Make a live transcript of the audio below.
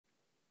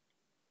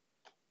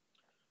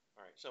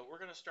right, so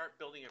we're going to start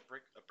building a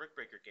brick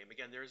breaker game.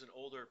 Again, there is an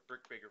older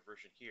brick breaker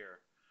version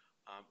here.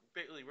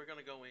 Basically, we're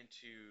going to go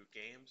into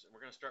games, and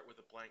we're going to start with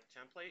a blank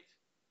template.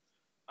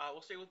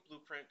 We'll stay with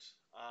Blueprint,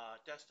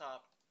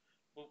 desktop.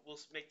 We'll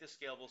make this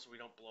scalable so we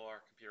don't blow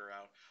our computer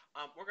out.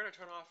 We're going to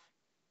turn off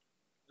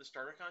the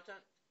starter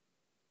content.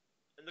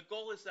 And the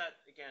goal is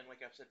that, again,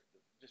 like I've said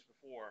just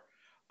before,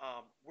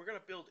 we're going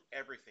to build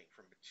everything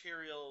from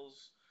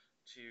materials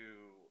to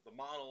the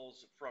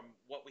models from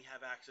what we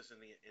have access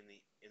in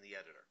the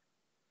editor.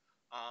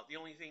 The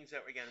only things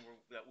that, again,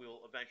 that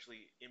we'll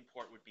eventually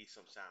import would be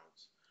some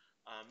sounds.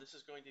 This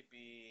is going to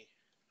be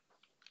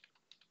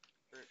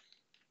brick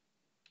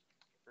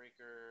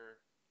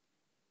breaker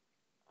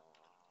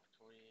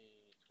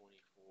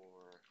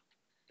 2024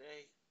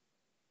 day,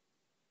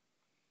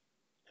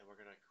 and we're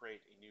going to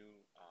create a new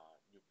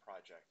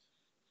project.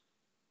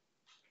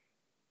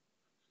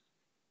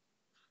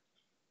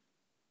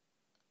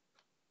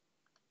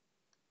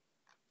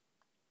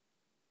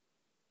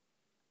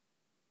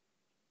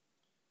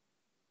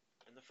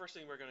 And the first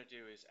thing we're going to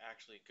do is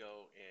actually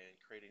go and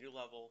create a new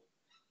level,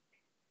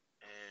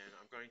 and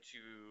I'm going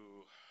to,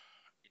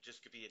 it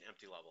just could be an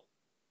empty level.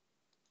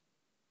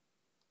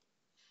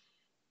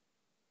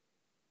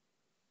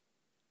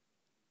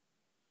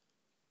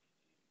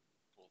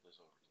 Pull this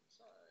over to the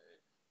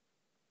side.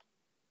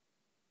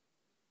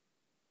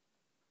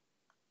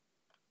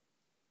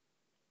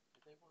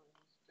 Did they want to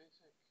use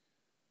basic?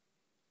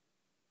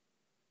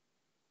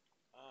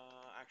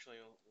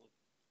 Actually,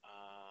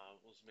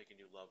 we'll just make a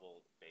new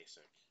level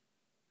basic.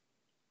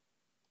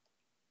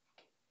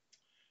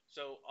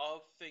 So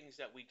of things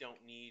that we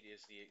don't need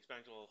is the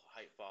expandable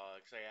height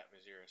fog, sky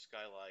atmosphere,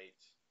 skylight,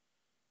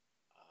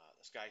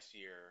 the sky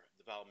sphere,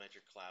 the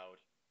volumetric cloud.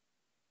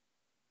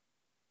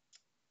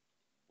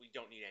 We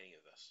don't need any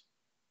of this.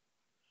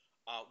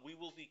 We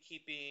will be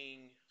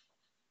keeping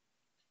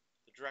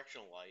the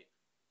directional light,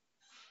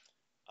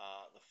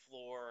 the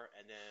floor,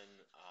 and then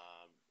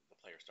the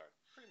player start.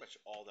 Pretty much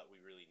all that we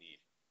really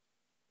need.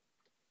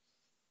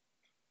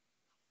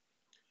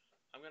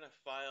 I'm going to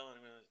file and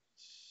I'm going to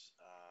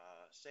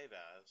save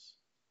as.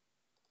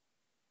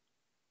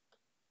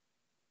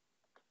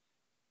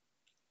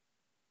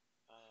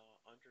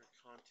 Under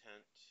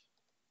content,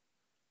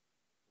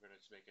 we're going to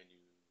just make a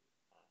new,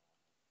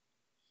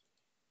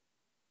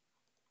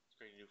 let's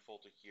create a new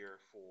folder here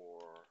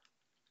for,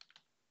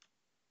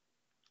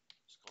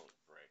 let's call it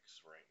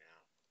bricks right now.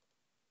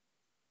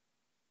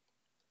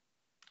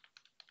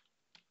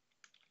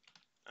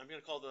 I'm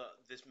going to call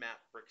this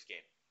map bricks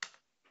game.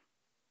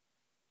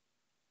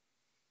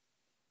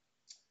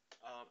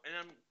 And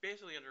I'm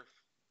basically under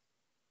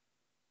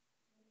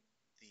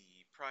the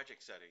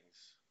project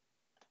settings.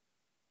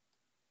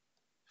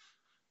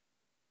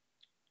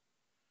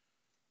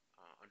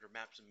 Under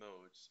maps and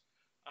modes.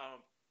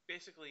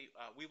 Basically,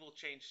 we will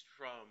change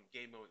from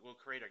game mode. We'll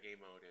create our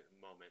game mode in a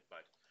moment,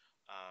 but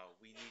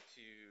we need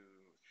to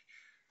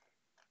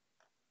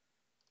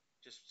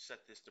just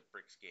set this to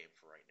bricks game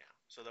for right now,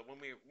 so that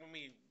when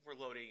we're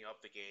loading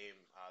up the game,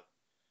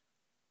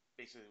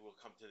 basically we'll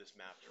come to this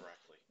map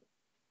directly.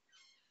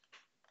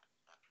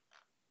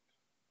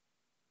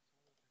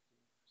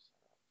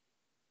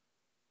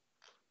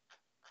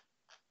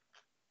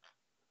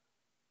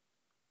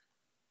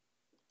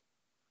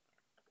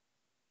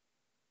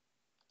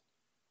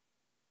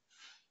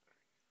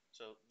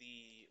 So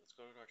let's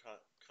go to our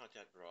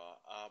content draw.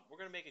 We're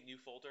going to make a new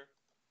folder,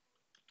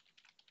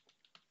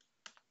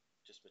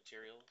 just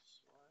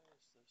materials. Why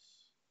is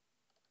this?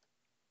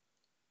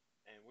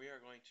 And we are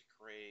going to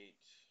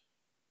create.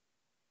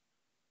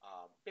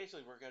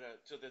 Basically, we're going to.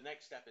 So the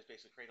next step is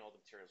basically creating all the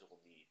materials that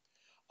we'll need.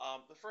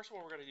 The first one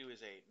we're going to do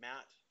is a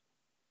mat.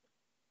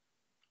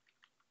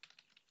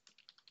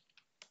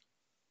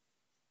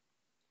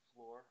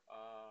 Floor.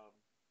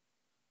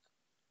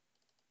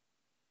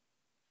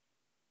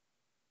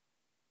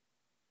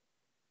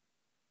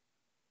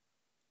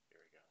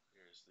 Here we go.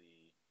 Here's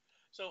the.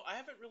 So I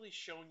haven't really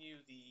shown you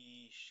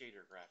the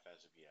shader graph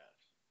as of yet.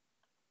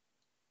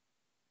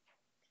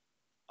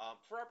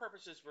 For our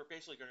purposes, we're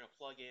basically going to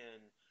plug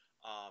in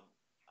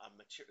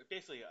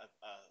basically a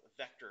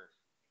vector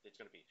that's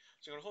going to be.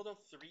 So I'm going to hold down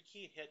 3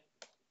 key and hit,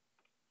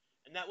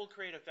 and that will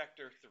create a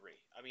vector 3.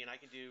 I mean, I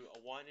can do a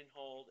 1 and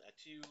hold, a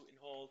 2 and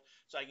hold,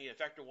 so I can get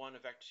a vector 1,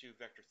 a vector 2,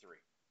 vector 3.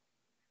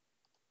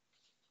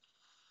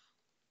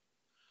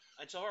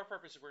 And so our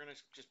purpose is we're going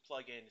to just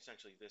plug in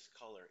essentially this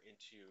color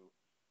into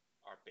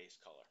our base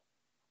color.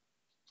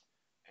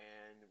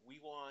 And we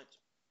want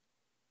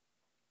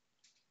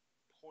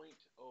 0.01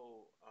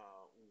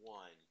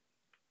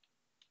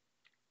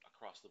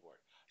 across the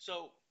board.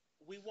 So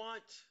we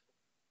want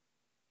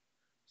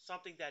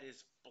something that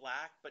is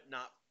black but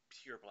not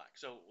pure black.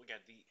 So again,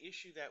 the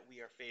issue that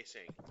we are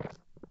facing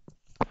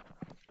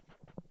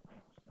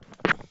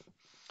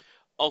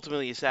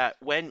ultimately is that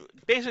when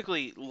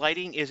basically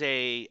lighting is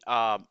a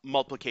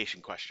multiplication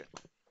question.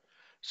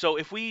 So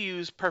if we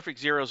use perfect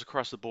zeros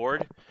across the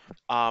board,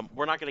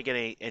 we're not going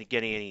to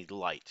get any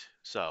light.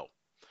 So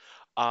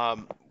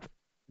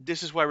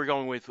This is why we're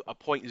going with a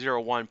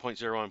 0.01,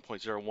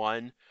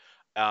 0.01,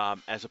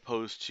 0.01 as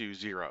opposed to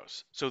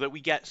zeros, so that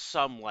we get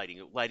some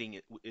lighting. Lighting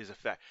is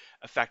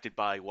affected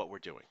by what we're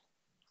doing.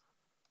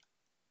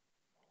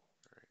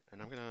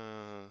 And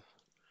gonna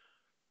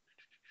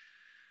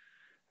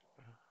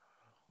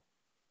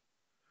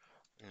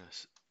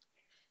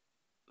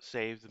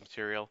save the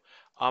material.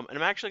 And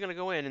I'm actually going to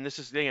go in, and this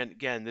is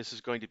again, this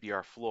is going to be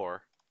our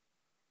floor.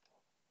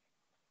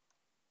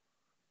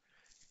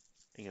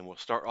 Again, we'll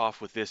start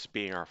off with this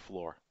being our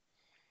floor.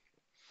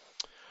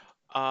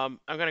 I'm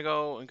going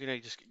to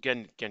just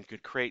again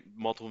could create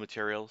multiple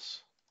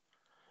materials.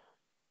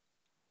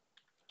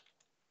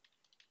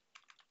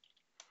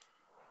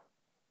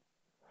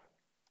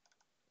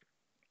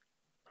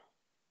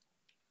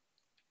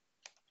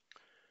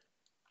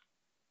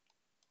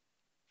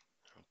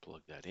 I'll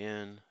plug that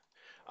in.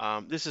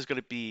 This is going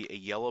to be a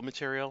yellow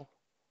material.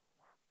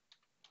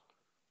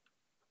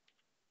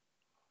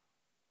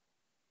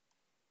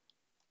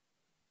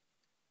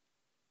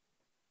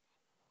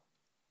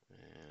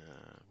 And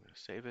I'm going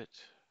to save it.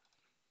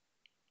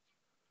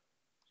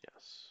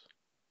 Yes.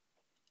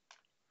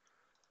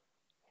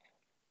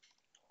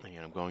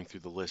 And I'm going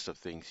through the list of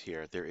things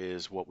here. There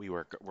is what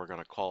we're going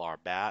to call our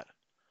bat.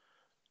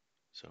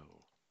 So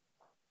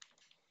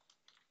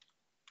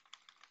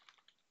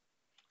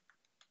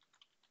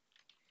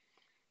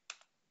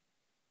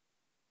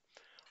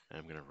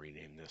I'm going to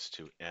rename this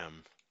to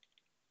M.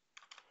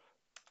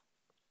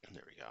 And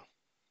there we go.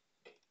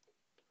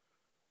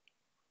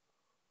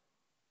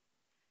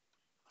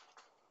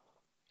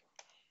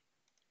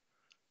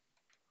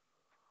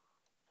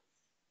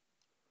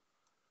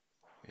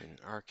 In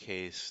our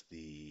case,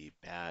 the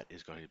bat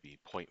is going to be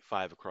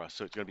 0.5 across,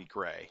 so it's going to be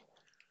gray.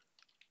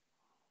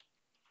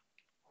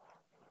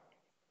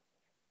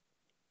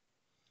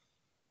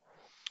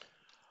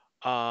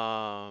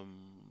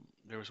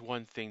 There was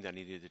one thing that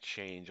needed to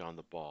change on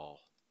the ball.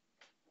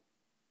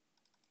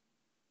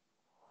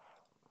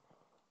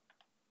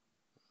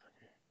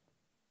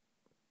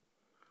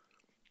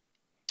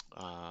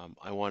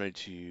 I wanted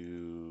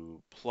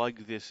to plug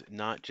this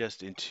not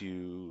just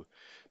into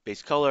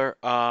base color.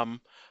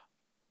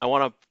 I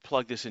want to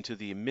plug this into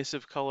the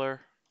emissive color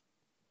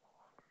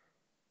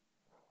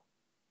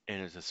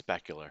and as a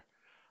specular.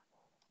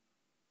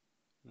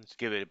 Let's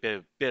give it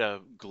a bit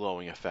of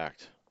glowing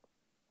effect.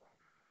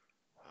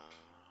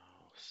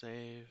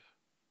 Save.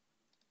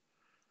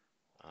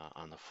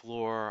 On the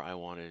floor, I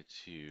wanted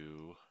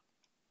to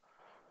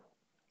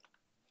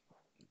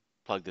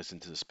plug this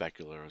into the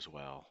specular as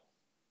well.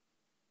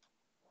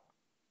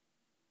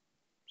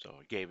 So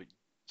it gave it,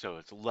 so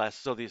it's less,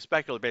 so the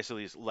specular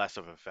basically is less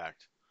of an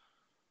effect.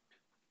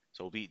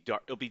 So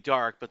it'll be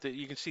dark, but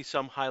you can see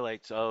some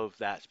highlights of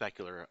that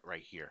specular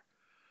right here.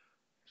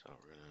 So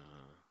we're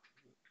gonna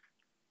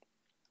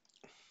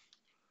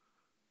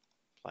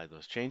apply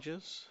those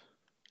changes.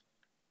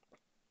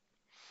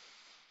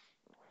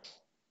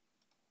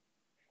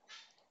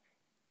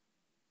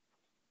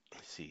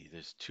 Let's see,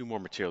 there's two more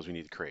materials we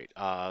need to create.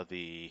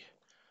 The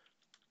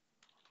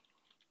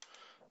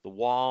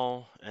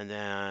wall, and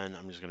then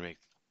I'm just gonna make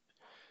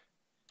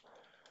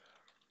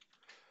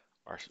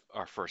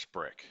our first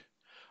brick.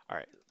 All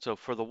right, so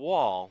for the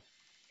wall,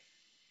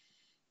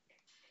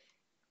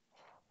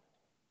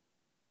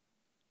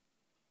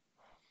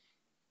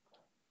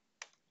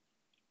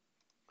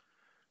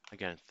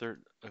 again,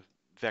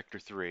 vector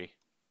 3.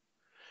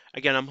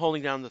 Again, I'm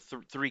holding down the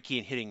 3 key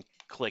and hitting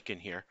click in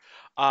here.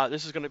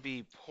 This is going to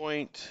be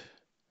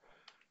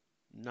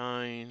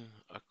 0.9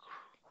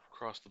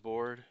 across the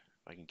board,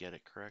 if I can get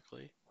it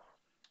correctly.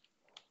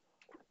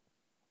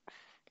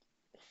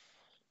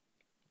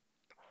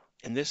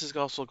 And this is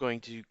also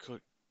going to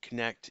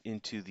connect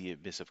into the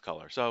emissive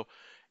color. So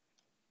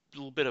a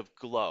little bit of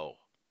glow.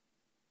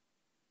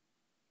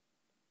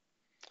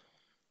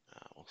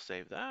 We'll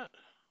save that.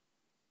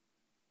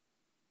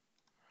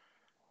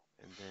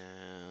 And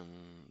then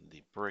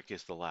the brick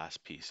is the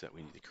last piece that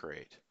we need to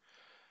create.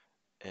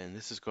 And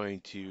this is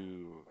going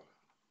to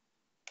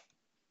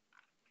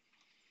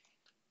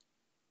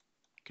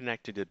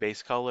connect to the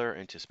base color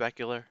and to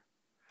specular.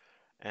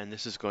 And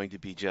this is going to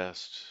be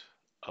just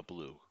a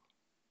blue.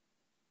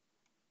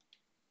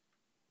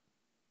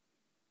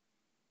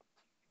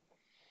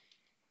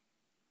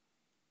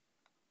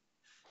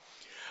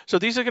 So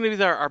these are going to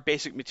be our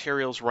basic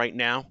materials right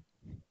now.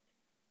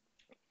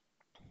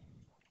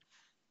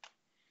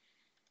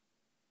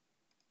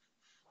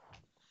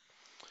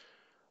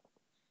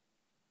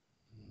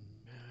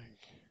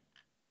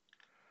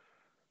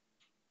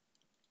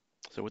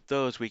 So with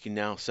those, we can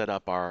now set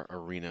up our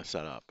arena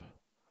setup.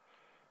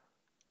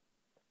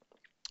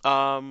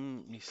 Let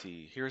me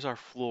see. Here's our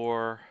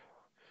floor.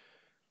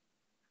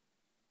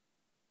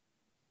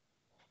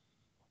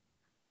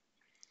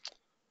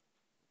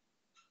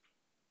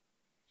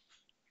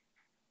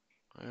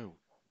 Oh,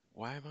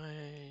 why am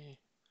I?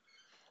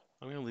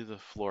 I'm gonna leave the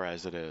floor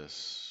as it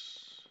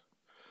is.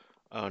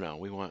 Oh no,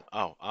 we want.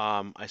 Oh,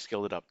 I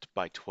scaled it up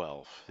by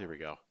 12. There we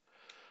go.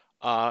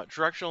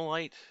 Directional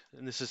light,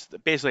 and this is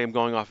basically I'm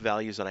going off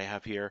values that I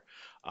have here.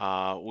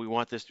 We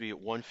want this to be at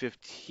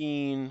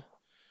 115,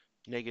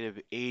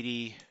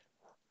 -80,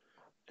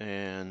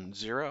 and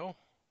 0.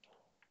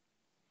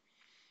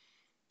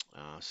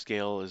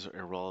 Scale is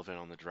irrelevant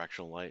on the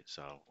directional light,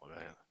 so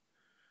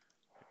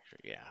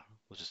yeah,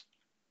 we'll just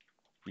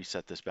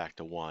reset this back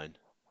to 1.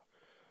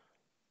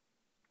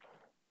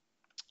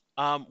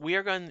 We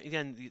are going,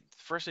 again, the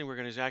first thing we're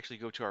going to is actually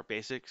go to our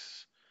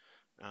basics.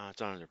 It's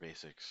not under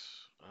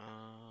basics.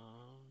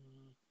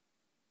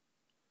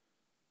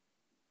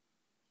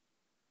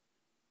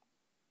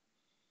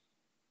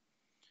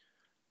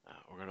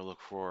 We're going to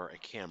look for a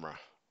camera.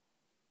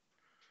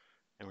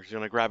 And we're just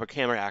going to grab a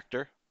camera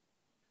actor.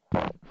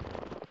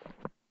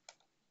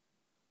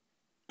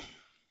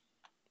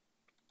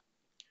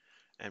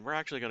 And we're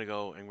actually going to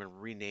go and we're going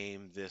to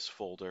rename this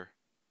folder.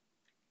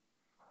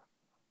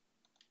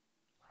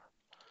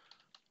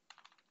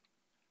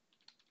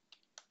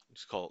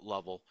 Just call it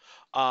level.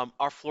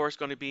 Our floor is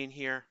going to be in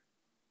here.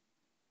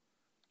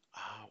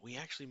 We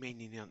actually may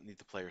need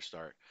the player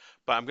start,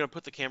 but I'm going to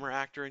put the camera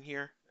actor in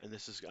here, and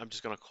I'm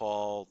just going to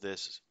call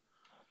this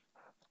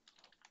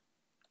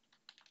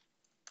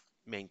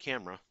main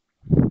camera.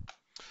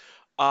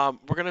 We're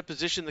going to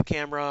position the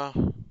camera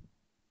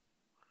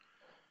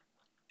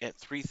at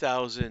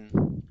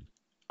 3,000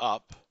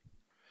 up.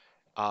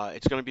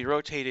 It's going to be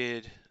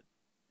rotated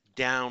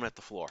down at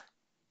the floor.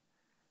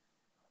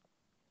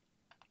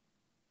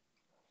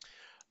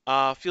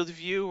 Field of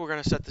view, we're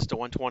going to set this to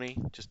 120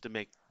 just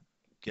to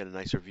get a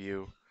nicer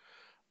view.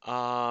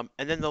 And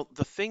then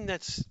the thing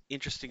that's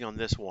interesting on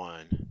this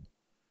one,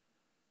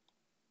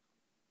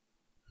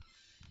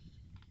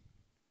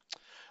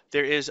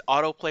 there is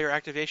auto player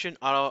activation,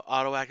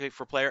 auto activate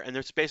for player, and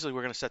there's basically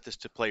we're going to set this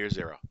to player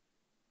 0.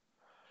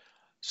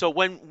 So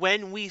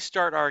when we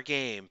start our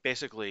game,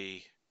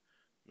 basically,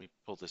 let me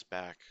pull this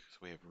back so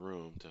we have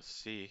room to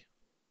see.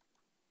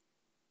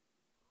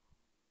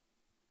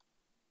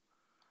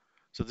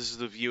 So this is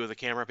the view of the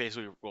camera.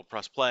 Basically, we'll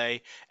press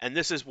play, and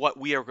this is what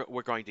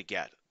we're going to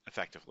get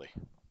effectively.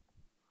 I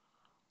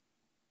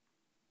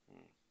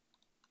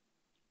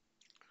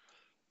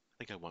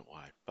think I went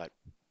wide, but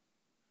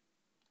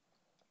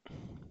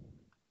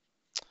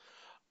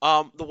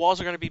the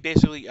walls are going to be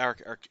basically our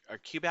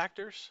cube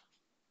actors.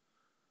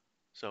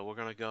 So we're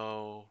going to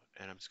go,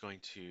 and I'm just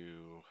going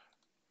to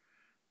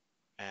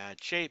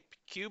add shape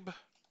cube,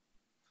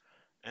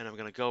 and I'm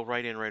going to go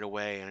right in right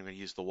away, and I'm going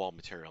to use the wall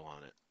material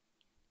on it.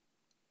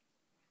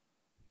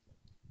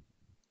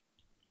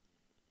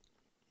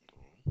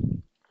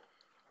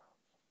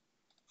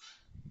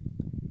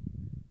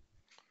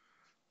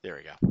 There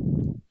we go.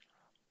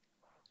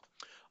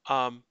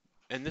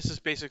 And this is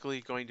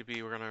basically going to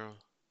be, we're going to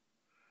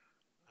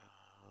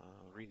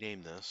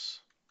rename this.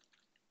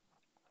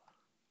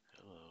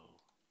 Hello.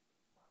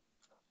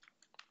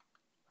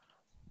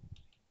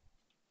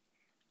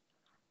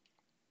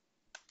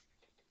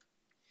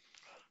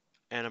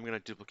 And I'm going to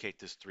duplicate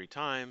this 3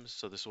 times,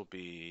 so this will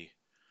be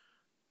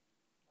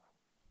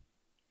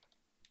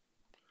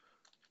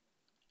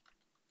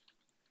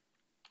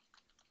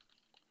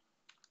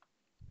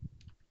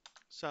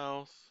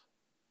south,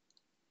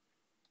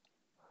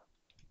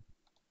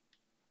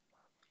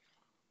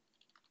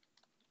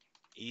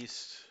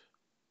 east,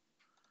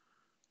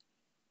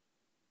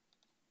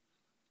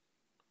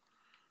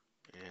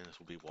 and this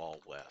will be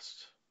wall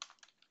west.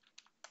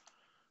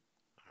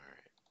 All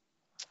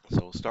right,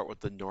 so we'll start with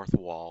the north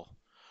wall.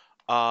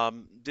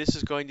 This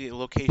is going to be a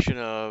location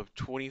of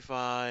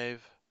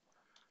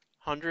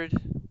 2,500.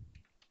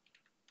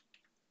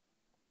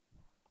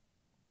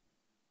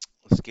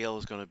 The scale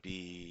is going to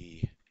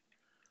be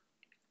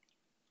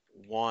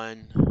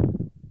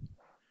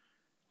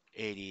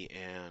 180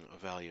 and a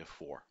value of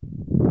 4.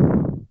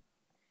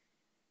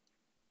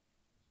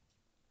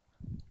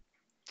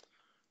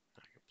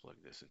 I can plug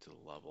this into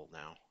the level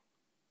now.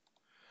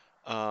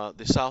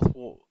 The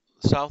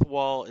south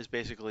wall is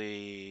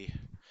basically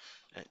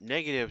at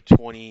negative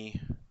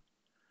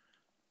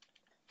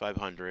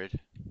 2,500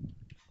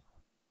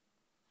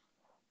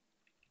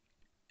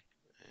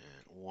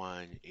 and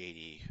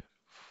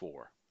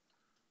 184.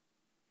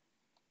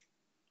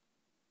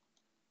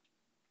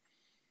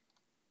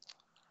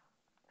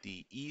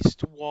 The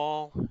east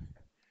wall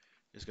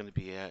is going to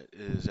be at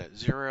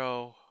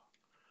 0,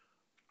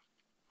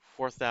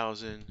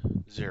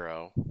 4,000,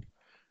 0,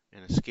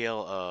 and a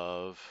scale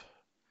of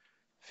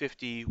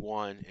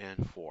 51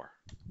 and 4.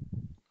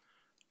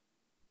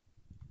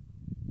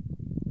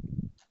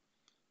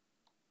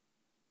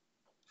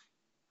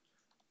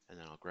 And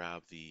then I'll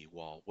grab the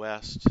wall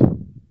west.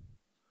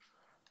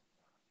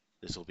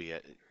 This will be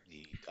at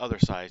the other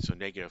side, so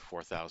negative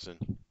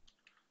 4,000,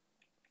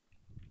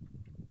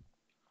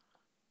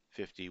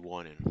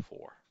 51 and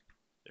 4.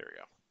 There we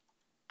go.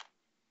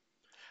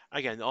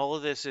 Again, all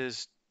of this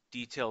is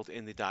detailed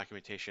in the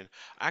documentation.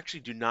 I actually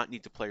do not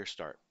need the player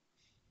start.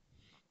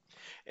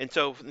 And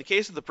so in the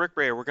case of the brick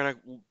breaker, we're going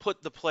to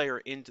put the player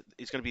into,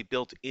 it's going to be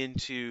built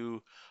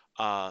into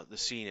the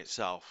scene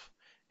itself,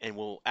 and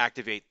we'll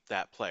activate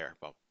that player.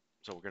 Well,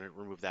 So we're going to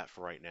remove that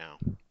for right now.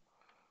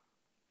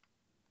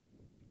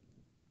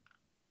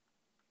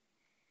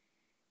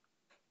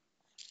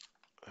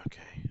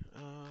 Okay.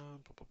 Boom,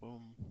 boom,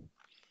 boom.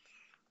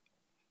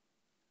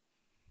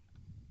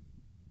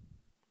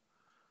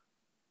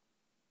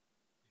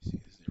 Let's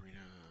see, this is the arena.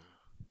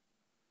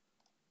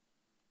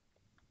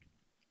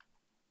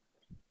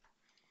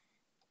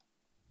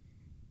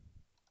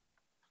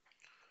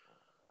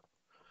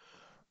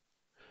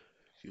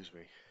 Excuse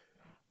me.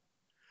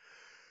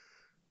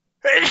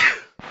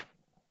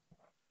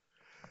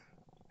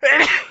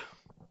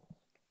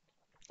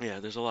 Yeah,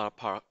 there's a lot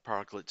of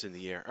particulates in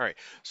the air. All right,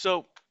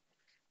 so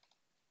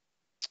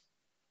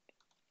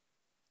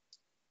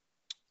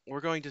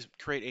we're going to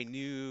create a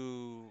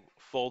new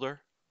folder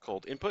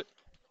called input.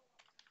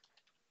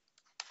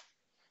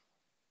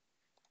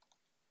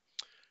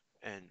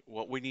 And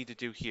what we need to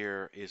do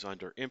here is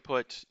under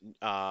input,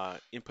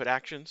 input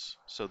actions.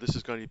 So this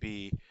is going to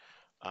be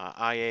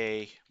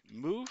IA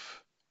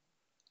move,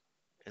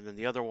 and then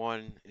the other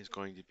one is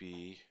going to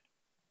be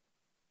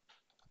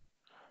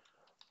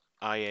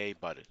IA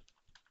button.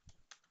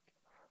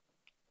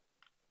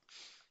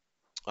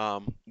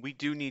 We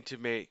do need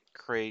to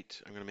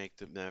create, I'm going to make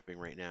the mapping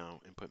right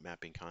now, input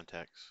mapping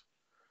context.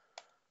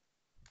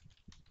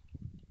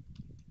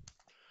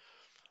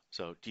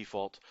 So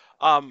default.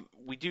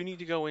 We do need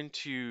to go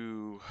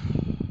into,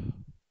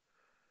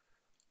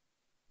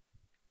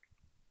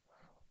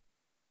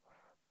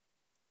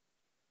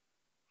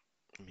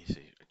 let me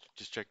see,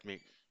 just check to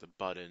make the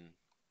button.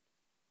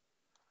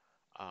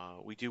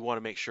 We do want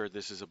to make sure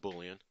this is a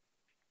Boolean.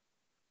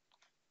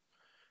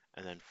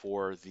 And then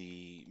for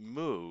the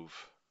move,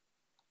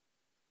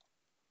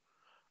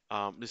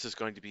 this is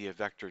going to be a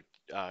vector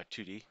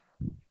 2D.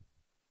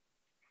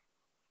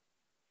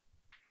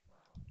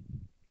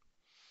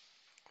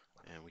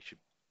 And we should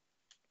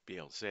be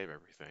able to save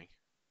everything.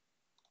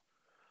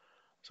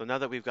 So now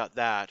that we've got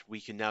that,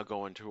 we can now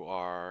go into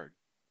our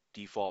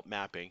default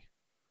mapping.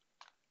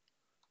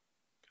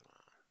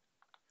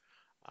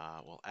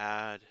 We'll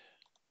add,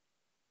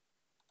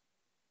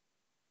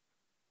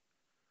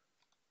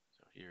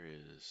 so here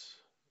is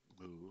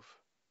move,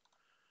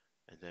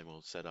 and then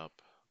we'll set up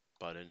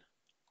button.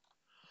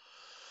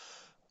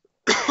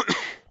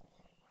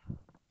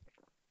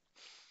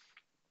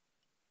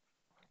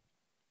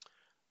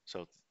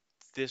 So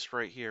this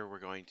right here, we're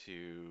going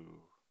to,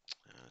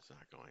 it's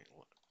not going,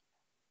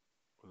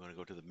 we're going to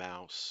go to the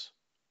mouse.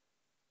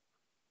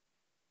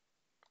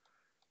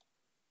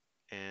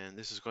 And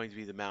this is going to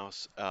be the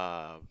mouse,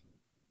 yeah,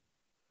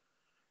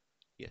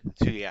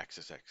 to the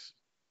axis X,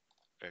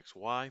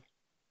 Y.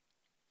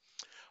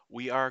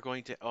 We are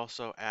going to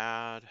also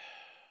add,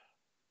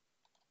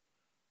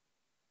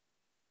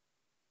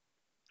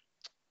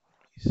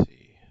 let me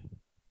see,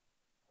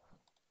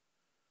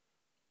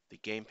 the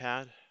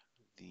gamepad,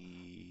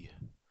 the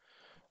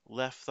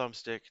left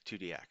thumbstick to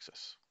the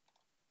axis.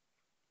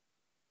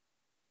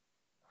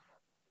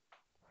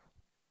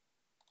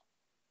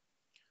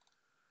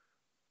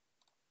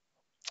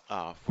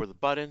 For the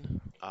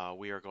button,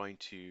 we are going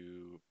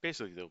to,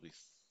 basically there'll be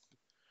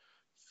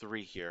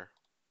three here.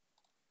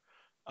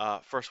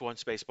 First one,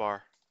 spacebar.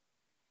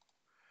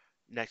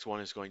 Next one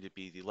is going to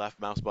be the left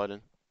mouse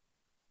button.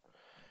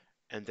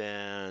 And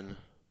then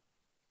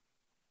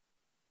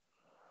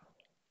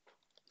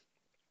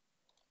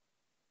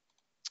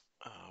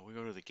we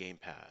go to the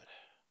gamepad.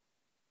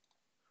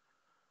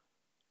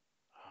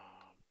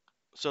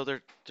 So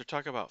they're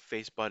talking about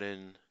face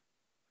button.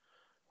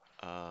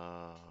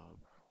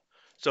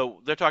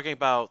 So they're talking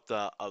about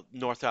the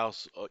north,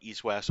 south,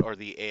 east, west, or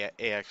the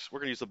AX. We're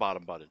going to use the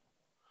bottom button.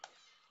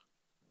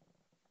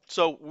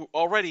 So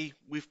already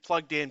we've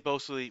plugged in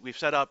basically, we've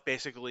set up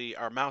basically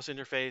our mouse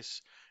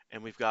interface,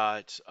 and we've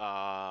got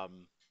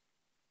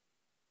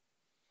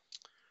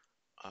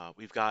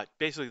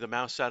basically the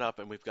mouse setup,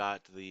 and we've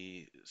got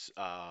the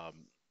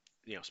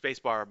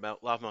spacebar,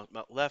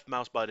 left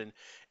mouse button,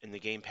 and the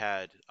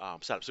gamepad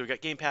setup. So we've got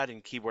gamepad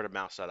and keyboard and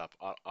mouse setup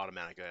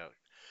automatically.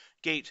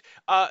 Gate.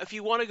 If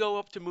you want to go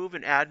up to move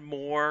and add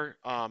more,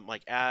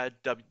 like add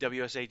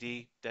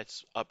WSAD,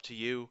 that's up to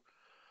you.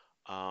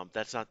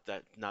 That's not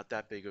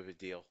that big of a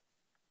deal.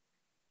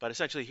 But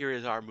essentially, here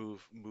is our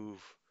move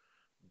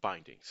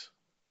bindings.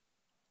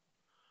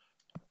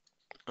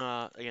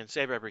 Again,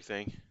 save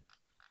everything.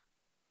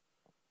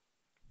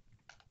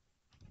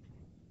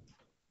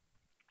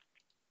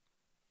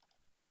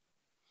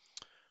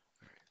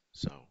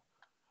 So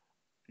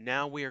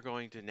now we are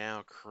going to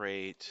now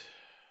create.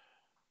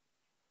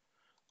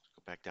 Let's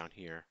go back down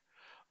here.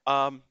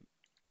 I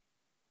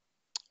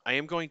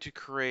am going to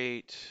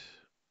create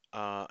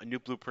a new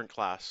blueprint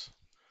class.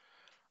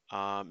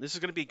 This is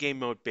going to be game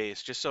mode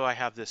based, just so I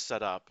have this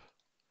set up.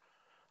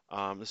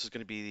 This is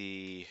going to be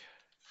the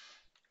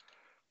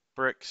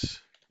bricks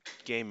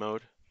game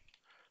mode,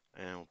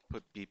 and we'll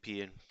put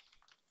BP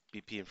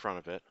in front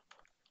of it.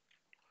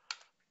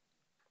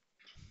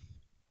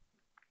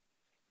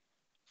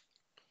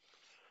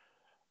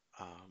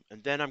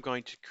 And then I'm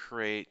going to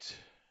create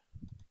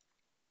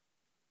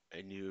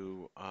a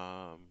new.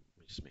 Let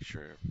me just make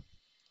sure.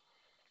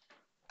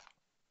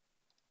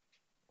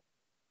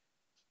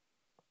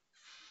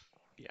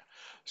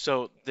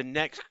 So the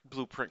next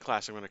blueprint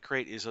class I'm going to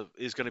create is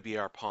going to be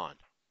our pawn.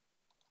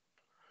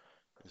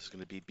 This is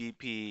going to be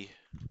BP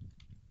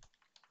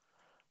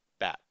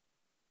bat.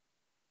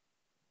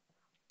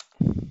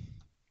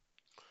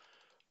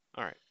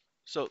 All right.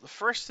 So the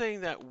first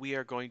thing that we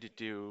are going to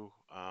do,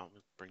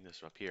 let's bring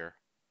this up here.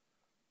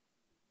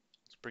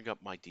 Let's bring up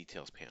my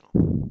details panel.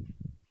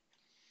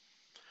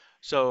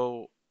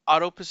 So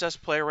auto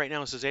possessed player right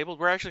now is disabled.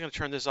 We're actually going to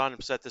turn this on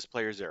and set this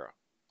player 0.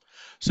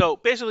 So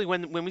basically,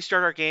 when we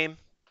start our game,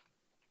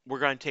 we're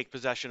going to take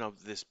possession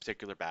of this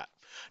particular bat.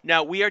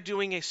 Now we are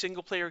doing a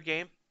single player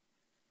game.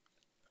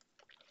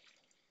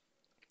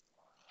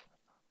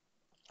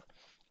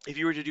 If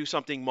you were to do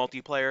something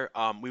multiplayer,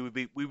 we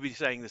would be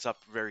setting this up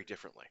very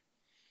differently.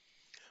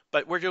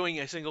 But we're doing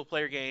a single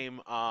player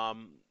game.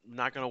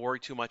 Not going to worry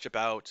too much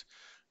about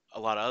a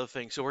lot of other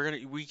things. So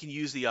we can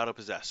use the auto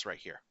possess right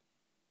here.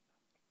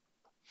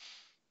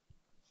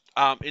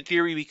 In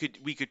theory,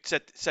 we could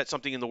set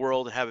something in the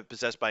world and have it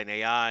possessed by an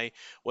AI.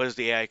 What is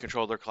the AI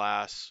controller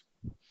class?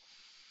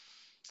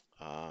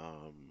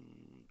 Um,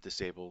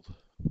 Disabled.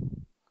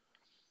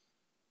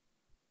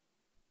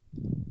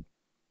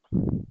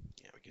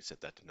 Yeah, we can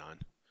set that to none.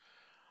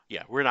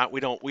 Yeah, we're not.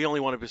 We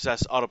only want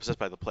to auto possessed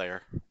by the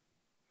player.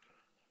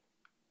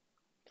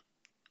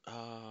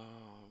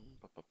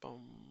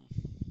 Ba-ba-bum.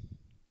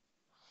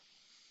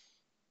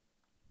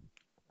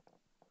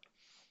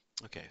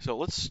 Okay, so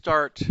let's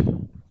start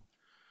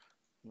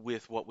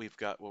with what we've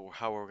got. Well,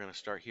 how we're going to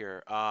start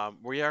here.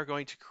 We are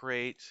going to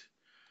create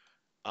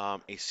a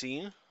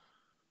scene,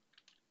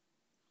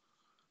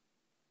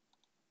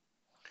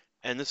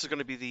 and this is going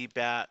to be the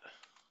bat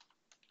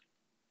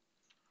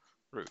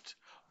root.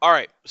 All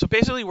right, so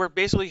basically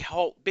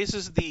this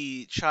is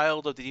the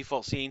child of the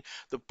default scene.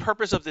 The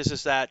purpose of this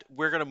is that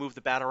we're going to move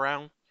the bat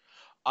around.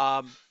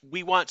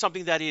 We want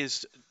something that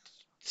is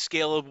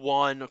scale of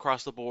 1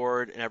 across the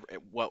board and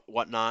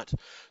whatnot.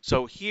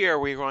 So here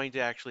we're going to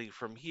actually,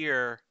 from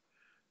here,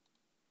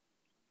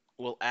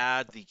 we'll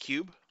add the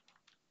cube.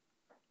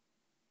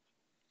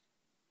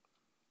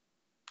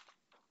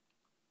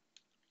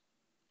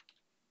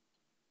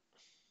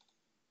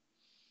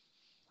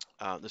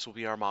 This will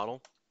be our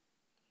model.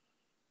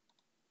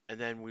 And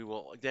then we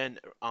will, then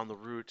on the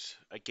root,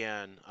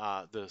 again,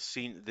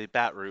 the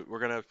bat root, we're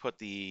going to put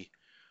the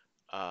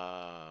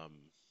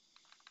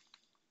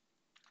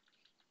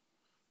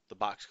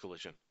box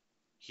collision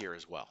here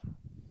as well.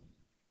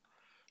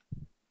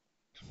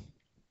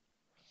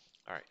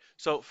 All right,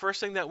 so first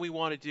thing that we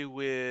want to do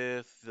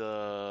with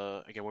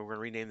again, we're going to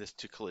rename this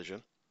to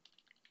collision.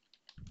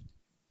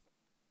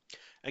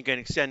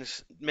 Again,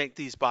 make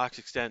these box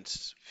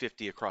extents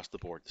 50 across the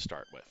board to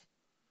start with.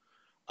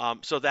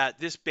 So that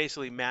this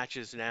basically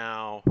matches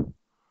now.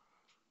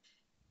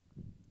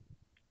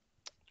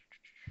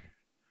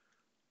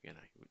 Again,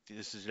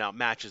 this is now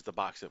matches the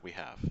box that we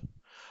have.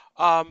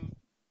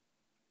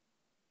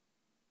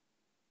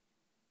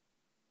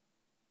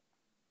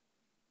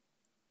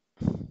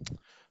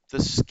 The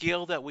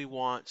scale that we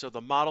want, so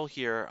the model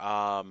here, we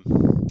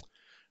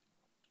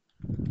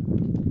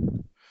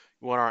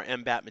want our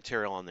MBAT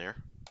material on there.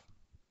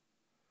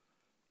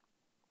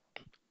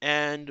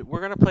 And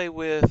we're going to play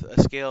with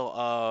a scale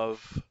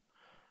of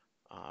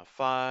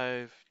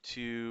 5,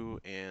 2,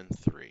 and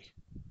 3.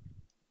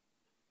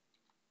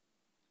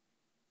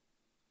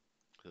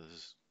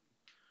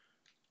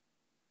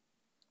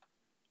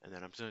 And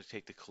then I'm just going to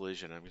take the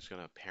collision. I'm just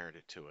going to parent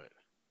it to it.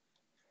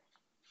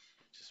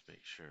 Just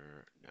make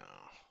sure. No.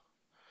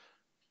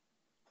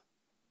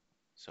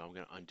 So I'm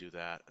going to undo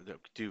that.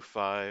 Do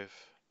 5,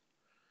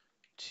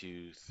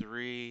 2,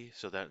 3.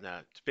 So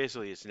that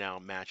basically it's now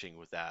matching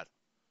with that.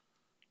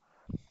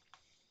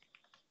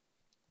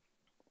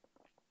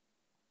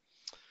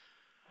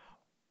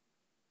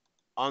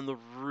 On the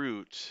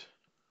root,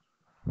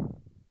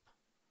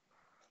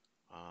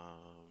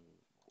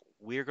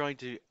 we're going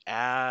to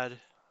add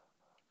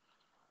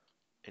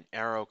an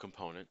arrow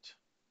component.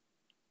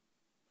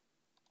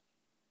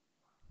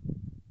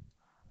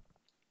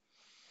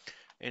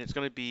 And it's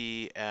going to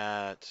be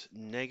at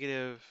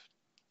negative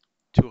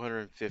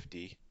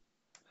 250.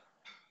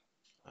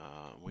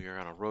 We are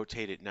going to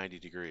rotate it 90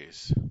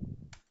 degrees.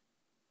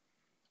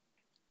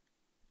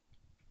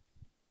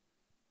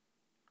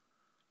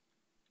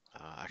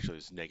 Actually,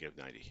 it's negative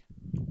 90.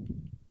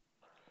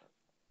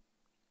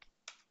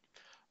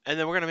 And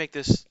then we're going to make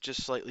this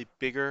just slightly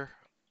bigger.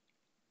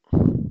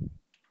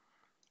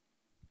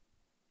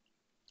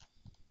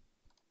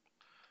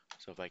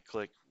 So if I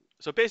click,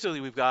 so basically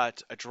we've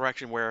got a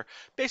direction where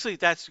basically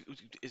that's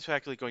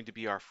actually going to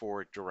be our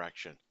forward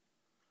direction.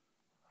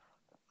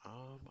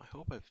 I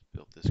hope I've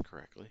built this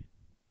correctly.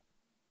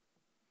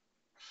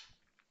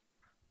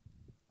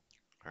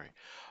 All right.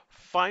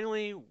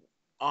 Finally,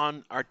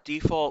 on our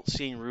default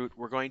scene root,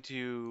 we're going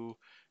to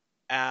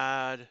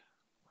add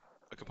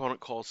a component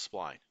called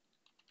spline.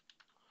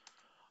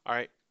 All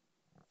right.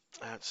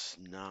 That's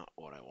not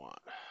what I want.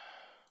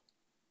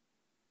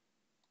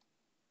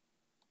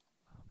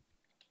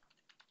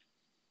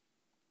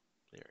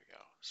 There we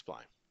go.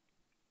 Spline.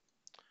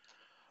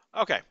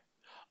 Okay.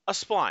 A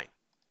spline.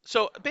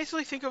 So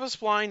basically, think of a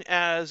spline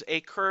as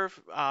a curve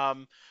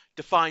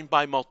defined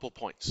by multiple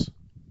points,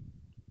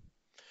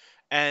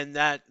 and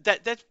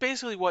that's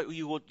basically what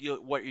what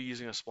you're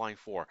using a spline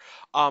for.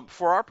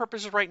 For our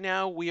purposes right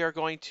now, we are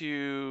going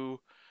to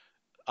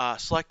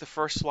select the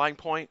first spline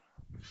point,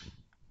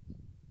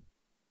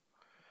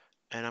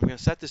 and I'm going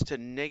to set this to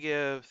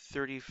negative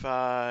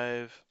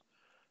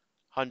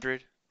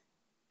 3,500.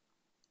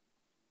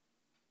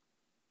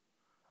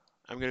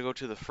 I'm going to go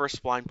to the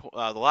first spline,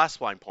 the last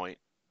spline point,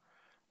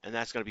 and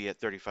that's going to be at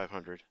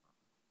 3,500.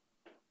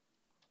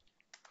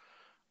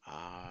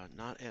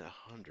 Not at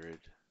 100. Let's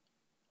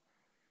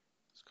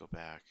go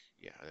back.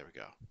 Yeah, there we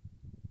go.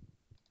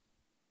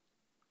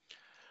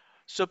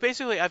 So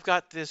basically, I've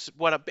got this.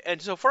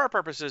 And so for our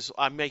purposes,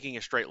 I'm making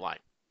a straight line.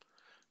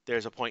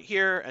 There's a point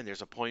here, and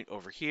there's a point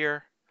over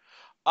here.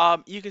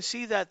 You can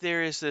see that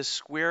there is this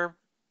square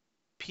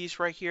piece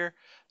right here.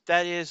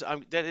 That is,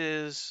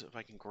 if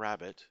I can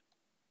grab it,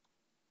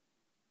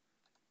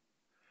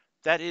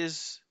 that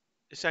is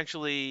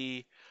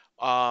essentially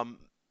um,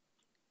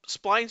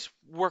 splines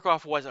work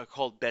off what are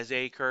called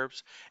Bezier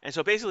curves. And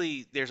so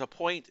basically, there's a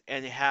point,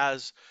 and it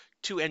has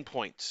two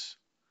endpoints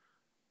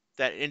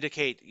that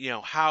indicate,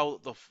 how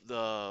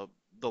the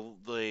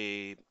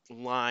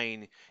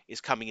line is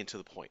coming into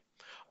the point.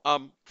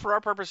 For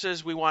our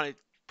purposes, we want it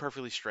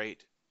perfectly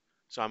straight.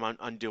 So I'm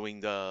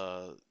undoing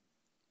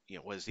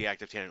what is the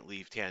active tangent,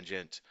 leave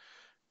tangent,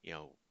 you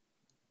know,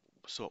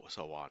 so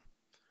on.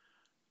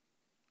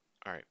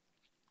 All right.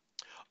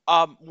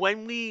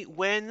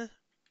 When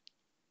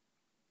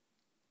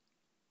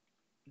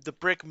the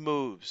brick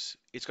moves,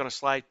 it's going to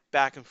slide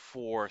back and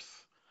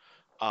forth.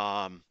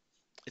 Um,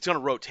 it's going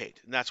to rotate,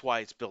 and that's why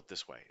it's built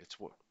this way.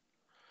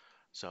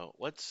 So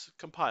let's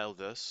compile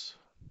this.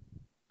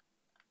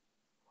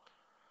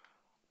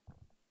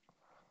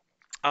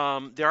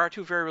 There are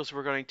two variables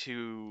we're going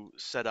to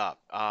set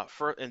up.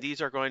 And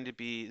these are going to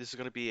be, this is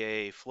going to be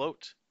a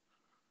float,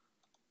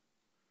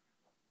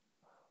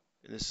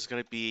 and this is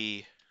going to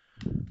be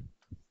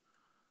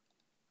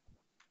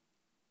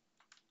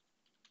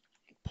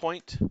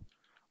point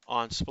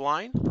on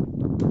spline.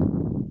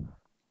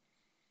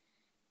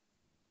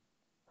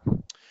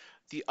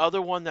 The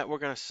other one that we're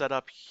going to set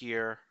up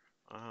here,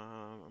 no,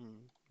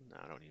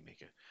 I don't need to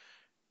make it.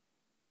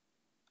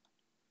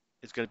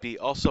 It's going to be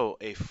also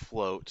a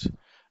float,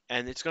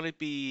 and it's going to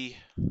be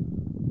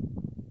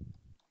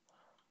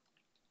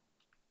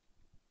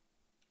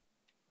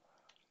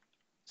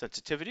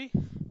sensitivity.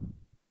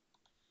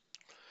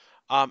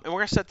 And we're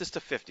going to set this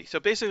to 50. So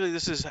basically,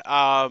 this is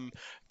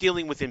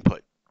dealing with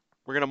input.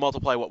 We're going to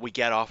multiply what we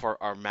get off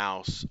our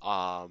mouse,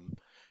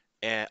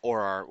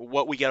 or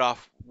what we get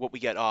off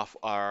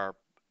our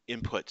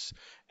inputs,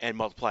 and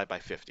multiply it by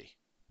 50.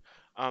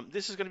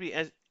 This is going to be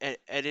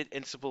edit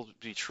and simple to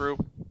be true.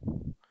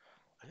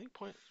 I think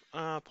point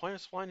of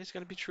spline is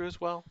going to be true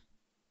as well.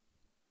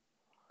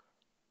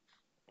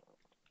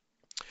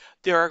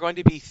 There are going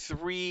to be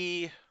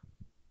three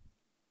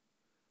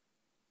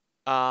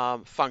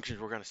functions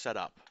we're going to set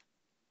up.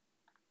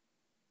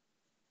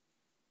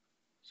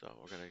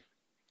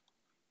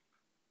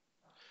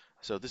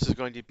 So this is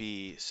going to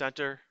be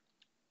center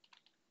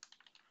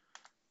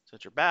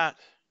bat,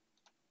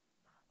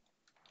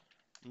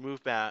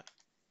 move bat,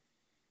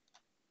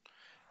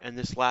 and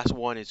this last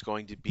one is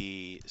going to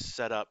be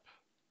setup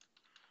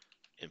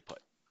input.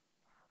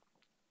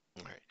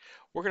 All right,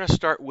 we're going to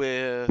start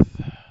with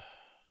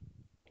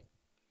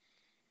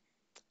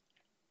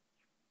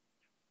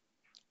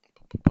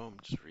boom,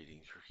 just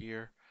reading through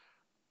here.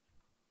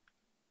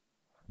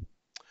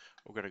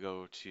 We're going to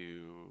go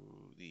to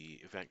the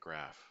event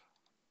graph.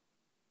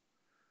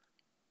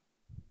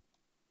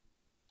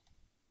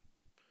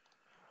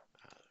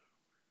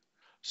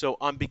 So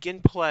on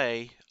begin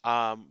play,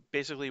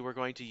 basically we're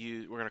going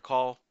to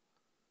call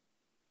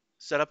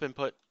setup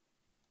input.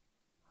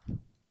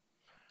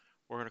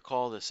 We're going to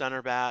call the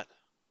center bat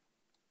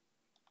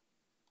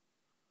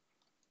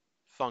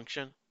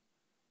function,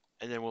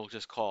 and then we'll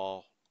just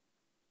call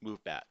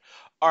move bat.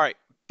 All right,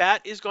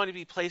 bat is going to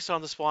be placed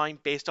on the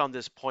spline based on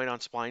this point on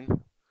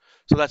spline.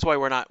 So that's why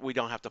we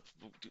don't have to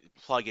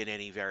plug in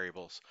any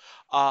variables.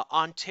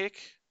 On tick,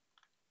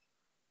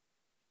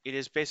 it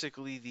is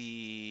basically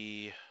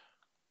the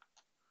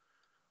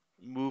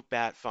move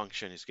bat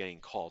function is getting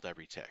called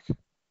every tick.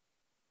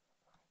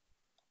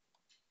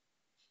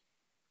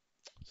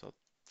 So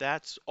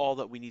that's all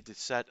that we need to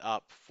set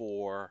up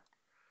for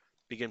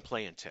begin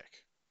play and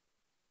tick.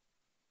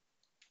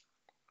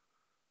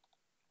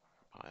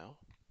 File.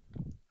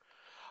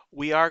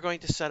 We are going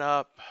to set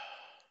up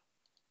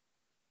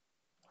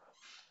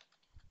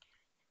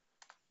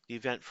the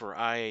event for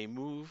IA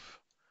move,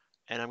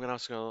 and I'm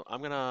just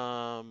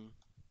gonna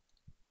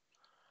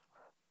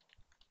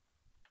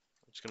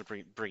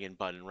bring in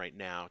button right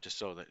now just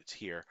so that it's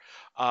here.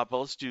 But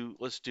let's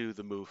do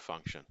the move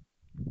function.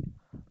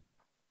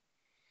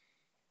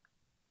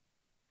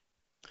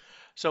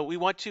 So we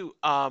want to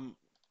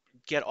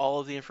get all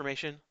of the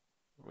information.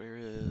 Where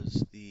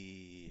is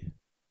the?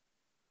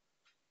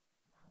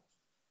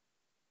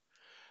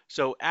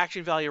 So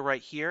action value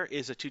right here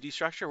is a 2D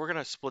structure. We're going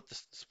to split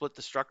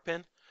the struct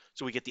pin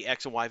so we get the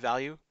X and Y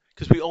value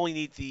because we only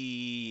need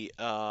the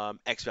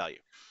X value.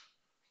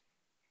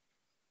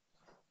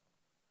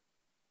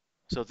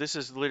 So this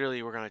is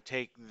literally, we're going to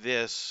take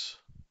this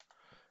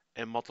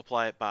and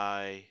multiply it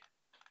by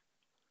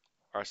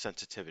our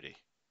sensitivity.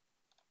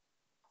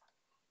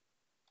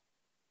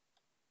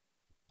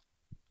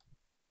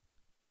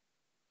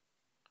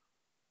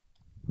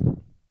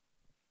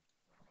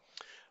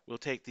 We'll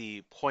take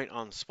the point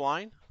on the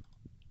spline,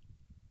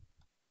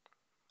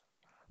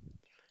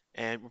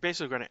 and we're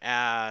basically going to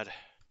add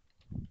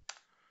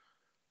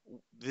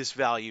this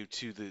value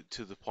to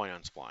the point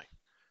on spline.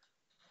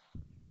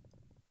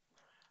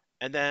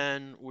 And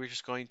then we're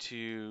just going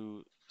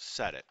to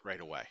set it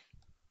right away.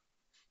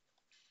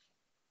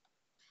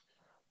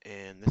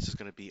 And this is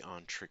going to be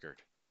on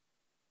triggered.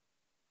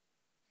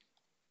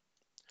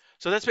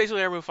 So that's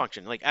basically our move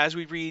function. Like as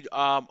we read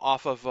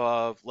off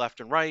of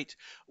left and right,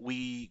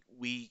 we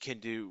can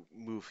do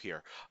move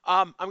here.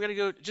 I'm gonna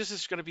go. Just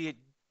it's gonna be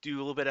do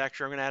a little bit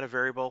extra. I'm gonna add a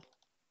variable.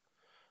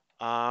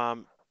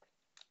 Um,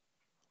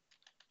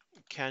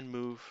 can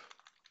move.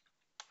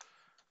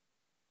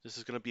 This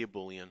is gonna be a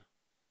boolean.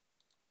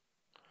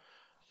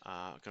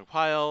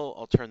 Compile.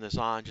 I'll turn this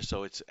on just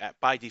so it's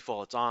by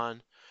default it's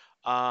on.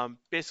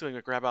 Basically, I'm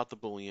gonna grab out the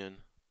boolean,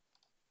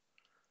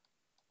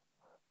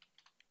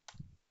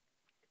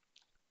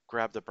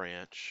 grab the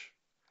branch,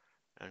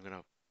 and I'm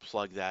gonna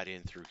plug that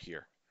in through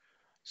here.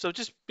 So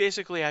just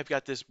basically I've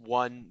got this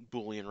one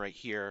Boolean right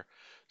here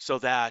so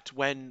that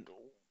when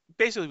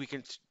basically we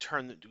can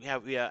turn, and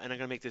I'm going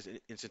to make this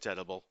instance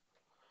editable.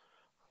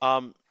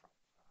 And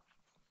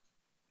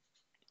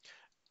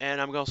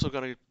I'm also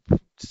going to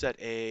set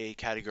a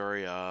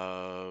category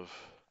of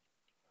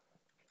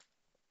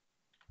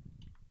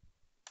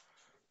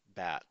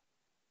bat.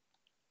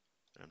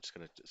 And I'm just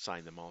going to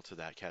assign them all to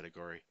that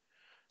category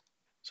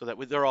so that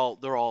they're all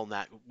in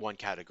that one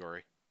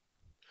category.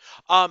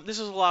 This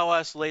will allow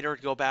us later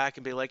to go back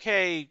and be like,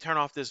 hey, turn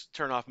off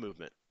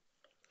movement.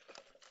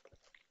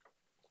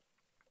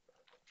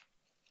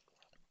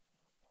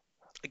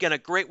 Again, a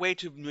great way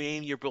to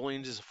name your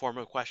booleans is a form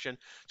of question.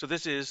 So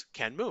this is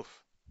can move.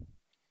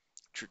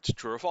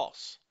 True or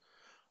false.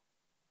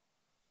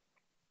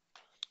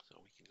 So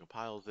we can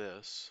compile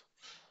this.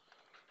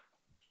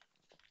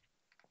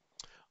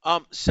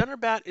 Center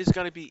bat is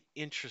going to be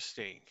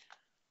interesting.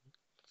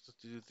 Let's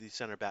do the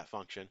center bat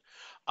function.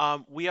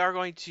 We are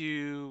going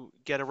to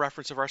get a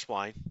reference of our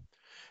spline,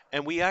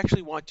 and we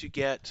actually want to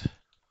get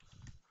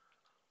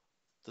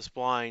the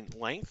spline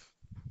length.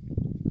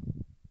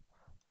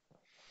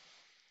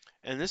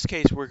 In this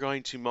case, we're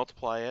going to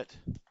multiply it.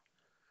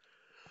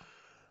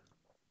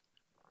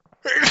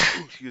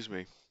 Excuse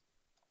me.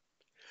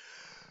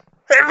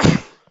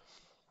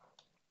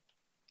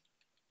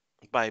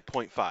 By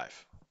 0.5.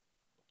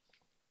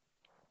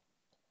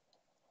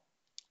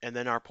 And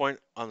then our point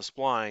on the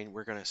spline,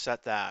 we're going to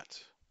set that.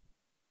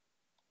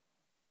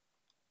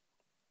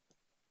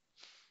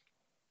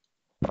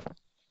 And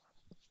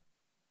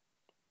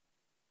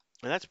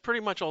that's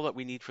pretty much all that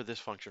we need for this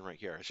function right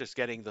here. It's just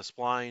getting the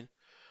spline,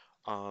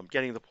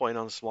 getting the point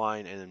on the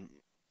spline, and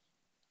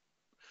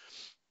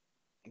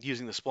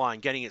using the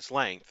spline, getting its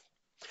length.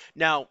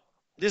 Now,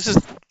 this is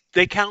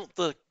they count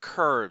the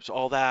curves,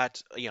 all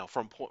that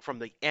from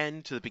the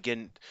end to the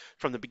begin,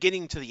 from the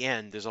beginning to the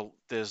end.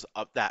 There's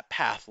that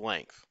path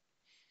length.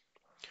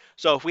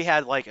 So if we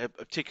had like a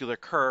particular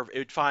curve, it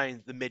would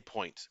find the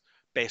midpoint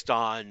based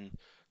on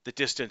the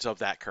distance of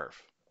that curve.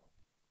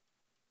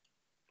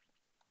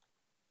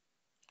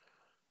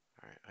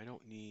 All right, I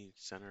don't need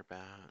center bat.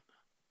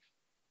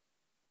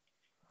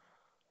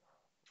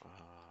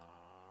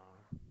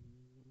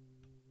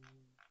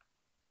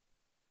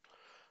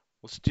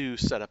 Let's do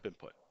setup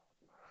input.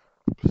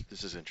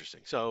 This is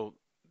interesting. So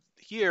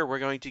here we're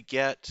going to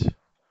get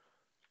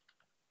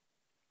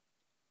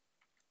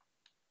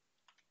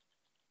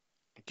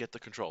the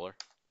controller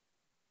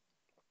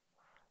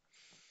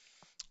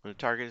and the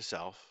target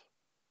itself.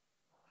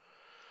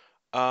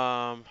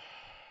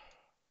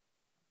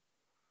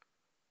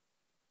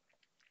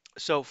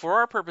 So for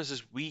our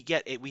purposes, we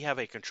have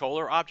a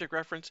controller object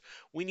reference.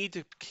 We need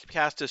to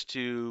cast this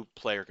to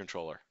player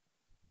controller.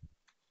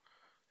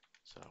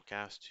 So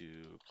cast to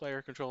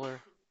player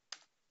controller.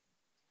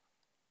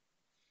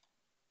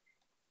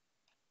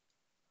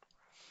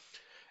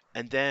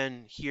 And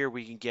then here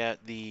we can get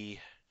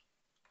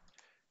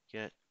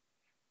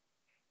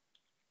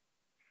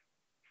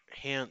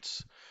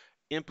enhance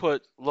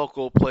input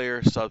local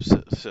player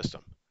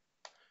subsystem.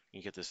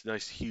 You get this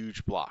nice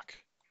huge block.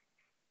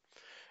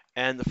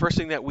 And the first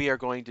thing that we are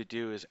going to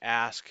do is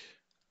ask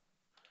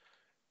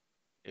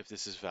if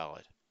this is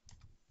valid.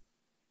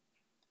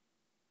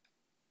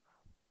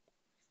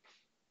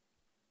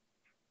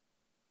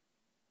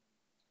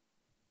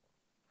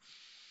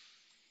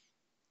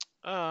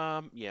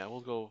 Yeah,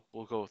 we'll go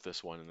with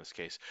this one in this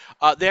case.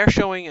 They're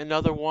showing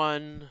another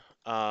one,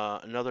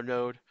 another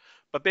node,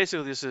 but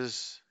basically this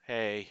is,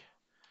 hey,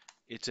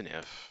 it's an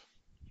if.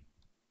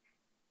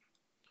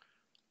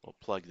 We'll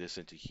plug this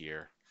into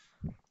here.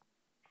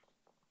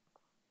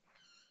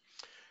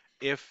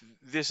 If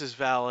this is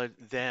valid,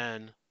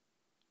 then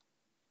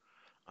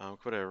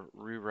put a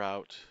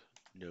reroute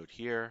node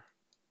here.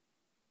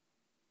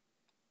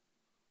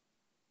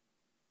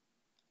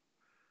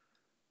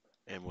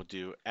 And we'll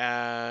do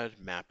add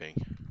mapping.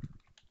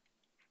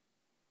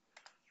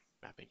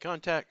 Mapping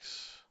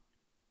context.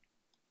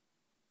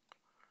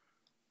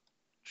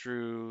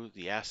 True.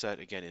 The asset,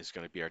 again, is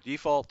going to be our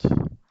default.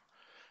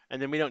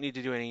 And then we don't need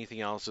to do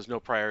anything else. There's no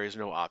priorities,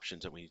 no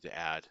options that we need to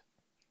add.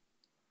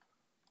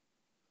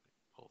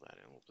 Pull that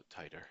in a little bit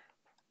tighter.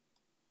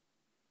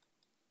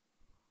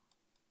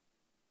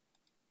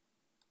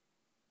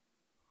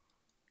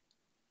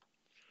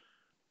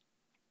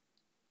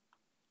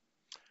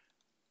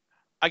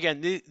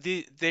 Again,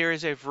 there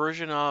is a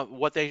version of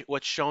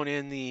what's shown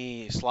in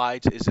the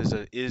slides is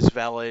a is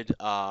valid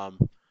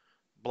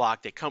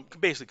block that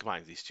basically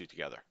combines these two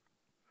together.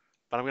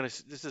 But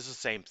this is the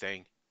same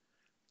thing.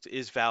 It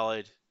is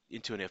valid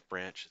into an if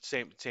branch.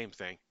 Same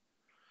thing.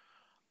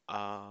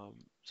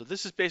 So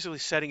this is basically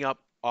setting up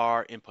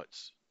our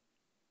inputs.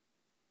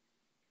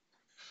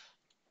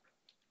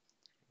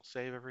 We'll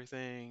save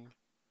everything.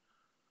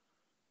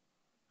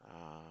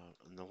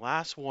 And the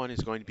last one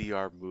is going to be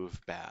our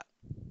move bat.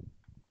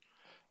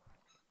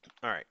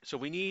 All right, so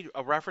we need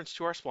a reference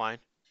to our spline.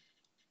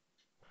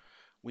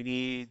 We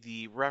need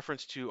the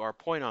reference to our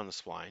point on the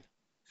spline.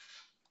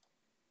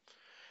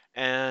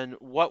 And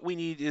what we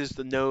need is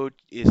the node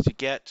is to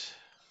get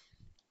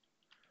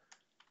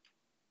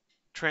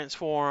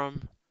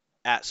transform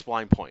at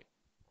spline point.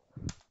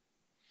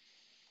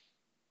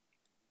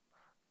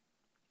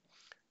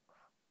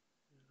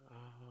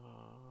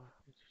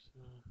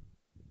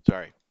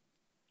 Sorry,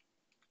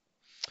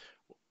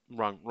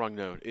 wrong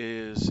node.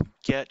 Is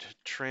get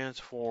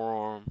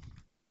transform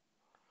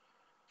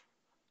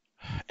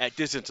at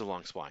distance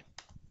along spline.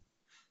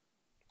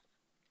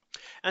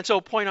 And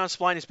so point on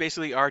spline is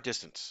basically our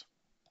distance.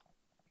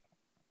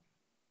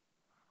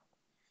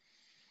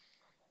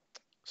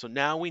 So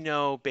now we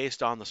know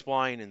based on the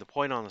spline and the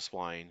point on the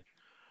spline.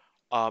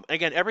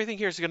 Again, everything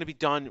here is going to be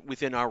done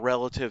within our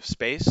relative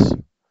space.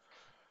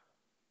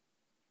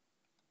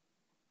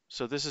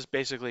 So this is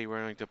basically,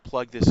 we're going to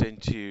plug this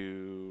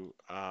into,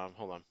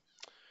 hold on.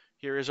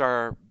 Here is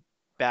our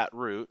bat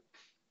root.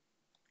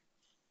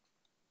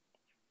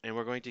 And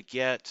we're going to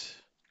get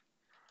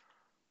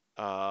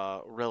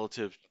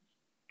relative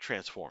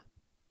transform.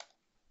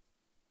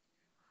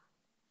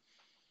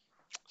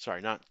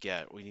 Sorry, not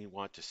get. We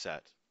want to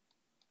set.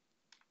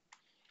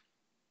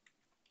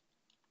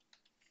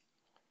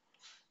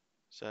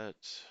 Set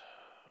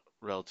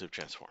relative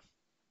transform.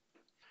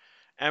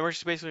 And we're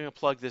just basically going to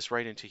plug this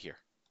right into here.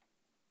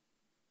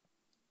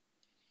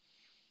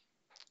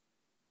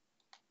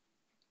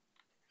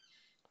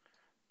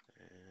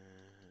 And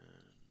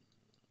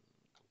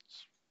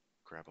let's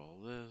grab all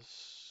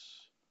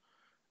this.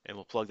 And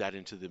we'll plug that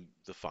into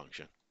the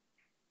function.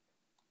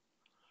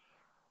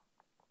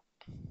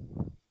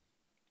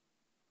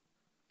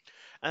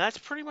 And that's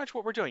pretty much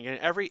what we're doing. And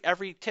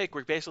every tick,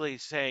 we're basically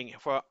saying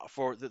for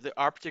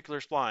our particular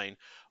spline,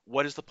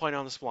 what is the point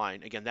on the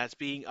spline? Again, that's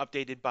being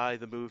updated by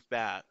the move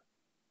bat.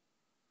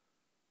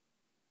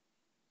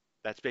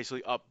 That's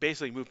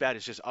basically move bat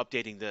is just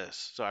updating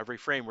this. So every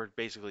frame, we're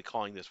basically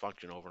calling this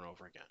function over and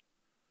over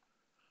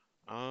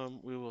again.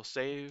 We will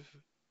save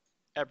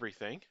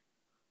everything.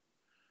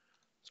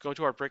 Let's go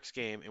to our bricks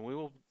game, and we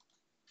will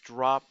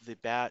drop the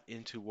bat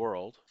into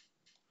world.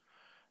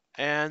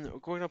 And we're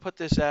going to put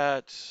this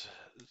at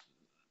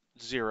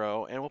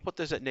 0, and we'll put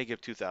this at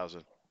negative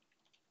 2,000.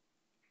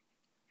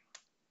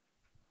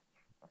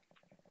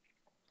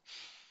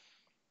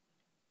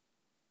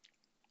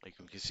 Like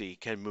you can see,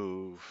 can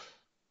move.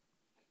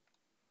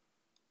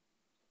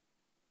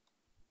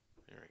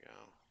 There we go.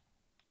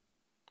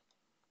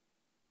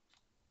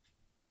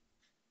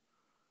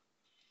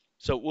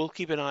 So we'll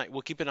keep an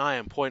eye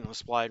on point on the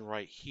spline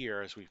right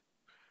here as we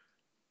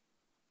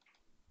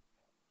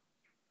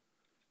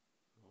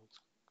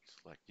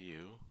select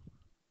you.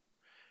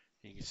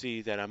 You can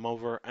see that I'm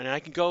over, and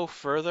I can go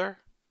further.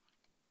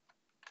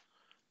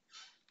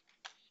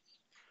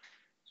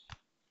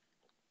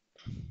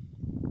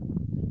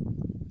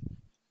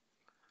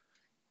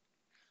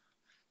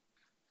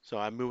 So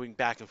I'm moving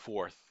back and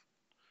forth.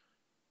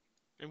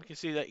 And we can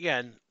see that,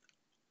 again,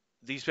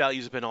 these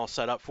values have been all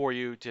set up for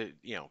you to,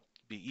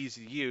 be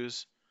easy to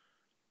use.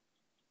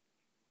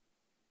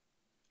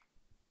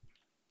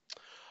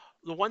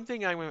 The one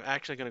thing I'm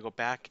actually going to go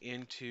back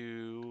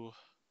into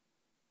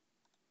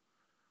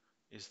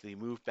is the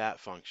move bat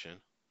function.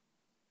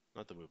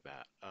 Not the move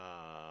bat.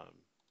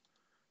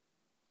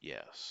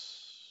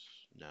 Yes.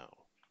 No.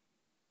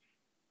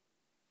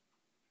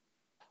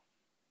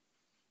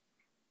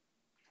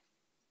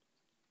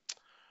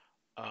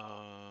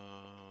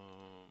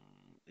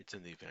 It's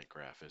in the event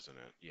graph, isn't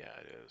it? Yeah,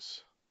 it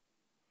is.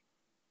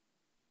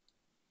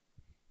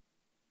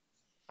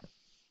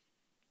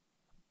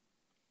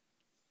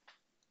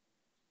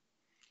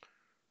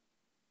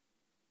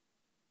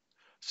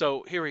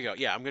 So here we go.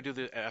 Yeah, I'm gonna do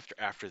the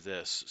after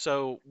this.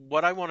 So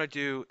what I want to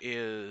do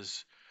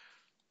is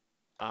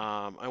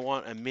I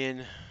want a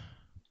min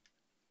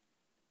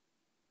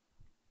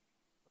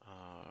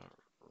uh,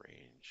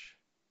 range.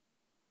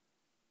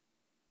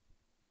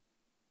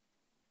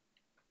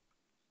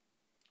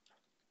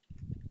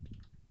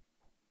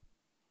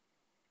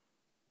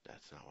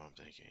 That's not what I'm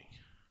thinking.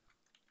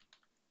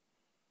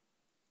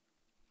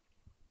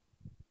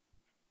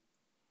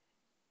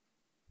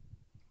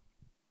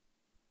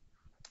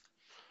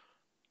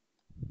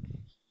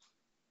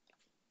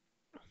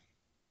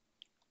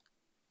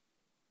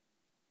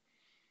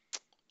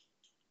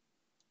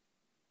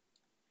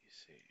 Let me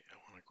see. I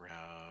want to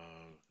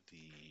grab the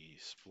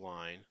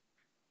spline.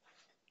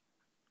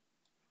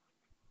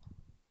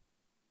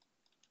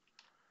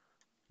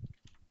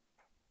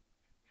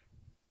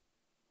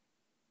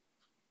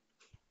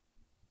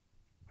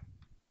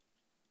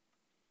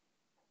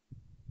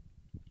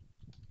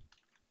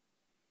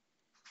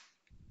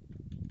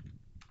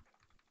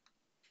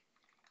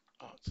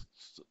 Oh,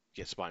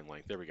 get spline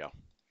length. There we go.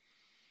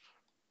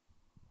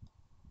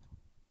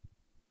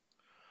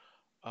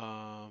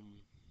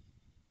 Um,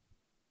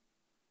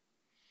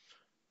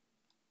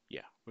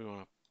 yeah, we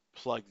want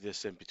to plug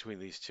this in between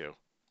these two.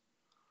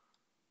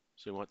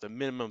 So we want the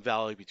minimum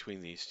value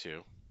between these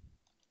two.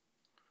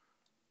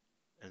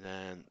 And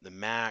then the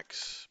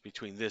max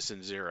between this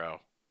and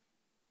 0.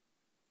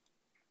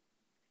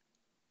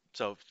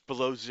 So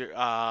below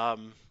 0,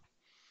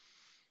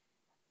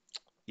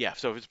 yeah,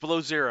 so if it's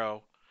below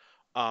 0,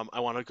 I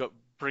want to go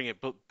bring it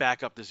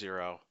back up to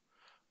 0.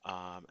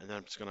 And then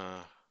I'm just going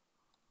to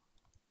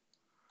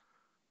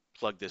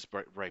plug this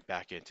right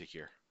back into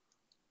here.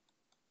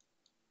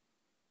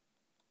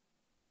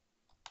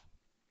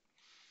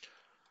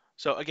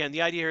 So again,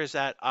 the idea is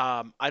that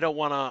I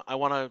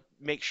want to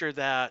make sure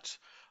that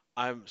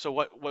so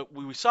what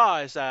we saw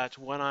is that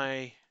when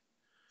I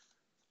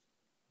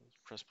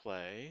press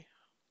play,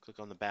 click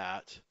on the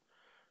bat.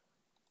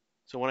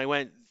 So when I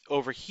went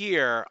over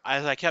here,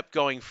 as I kept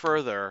going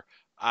further,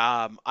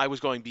 I was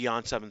going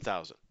beyond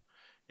 7,000.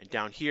 And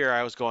down here,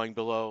 I was going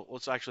below.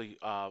 Let's actually,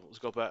 let's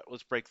go back.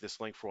 Let's break this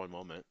link for one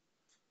moment.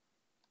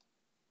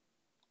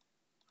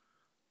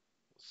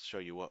 Let's show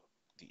you what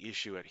the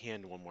issue at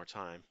hand one more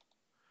time.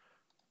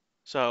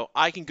 So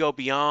I can go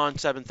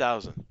beyond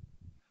 7,000.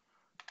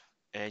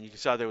 And you can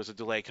see there was a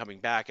delay coming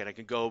back, and I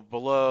can go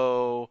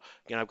below.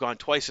 Again, I've gone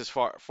twice as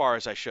far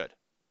as I should.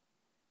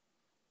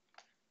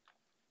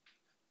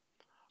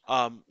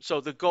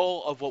 So the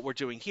goal of what we're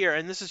doing here,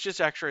 and this is just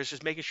extra, is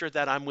just making sure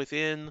that I'm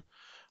within,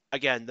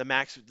 again,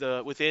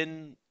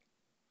 within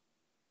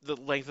the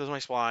length of my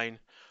spline,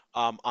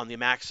 on the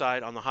max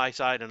side, on the high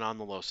side, and on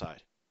the low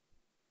side.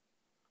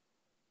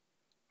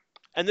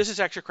 And this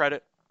is extra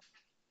credit.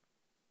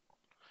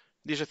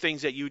 These are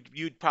things that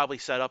you'd probably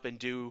set up and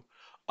do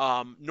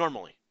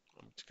normally.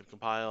 I'm just gonna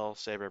compile,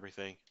 save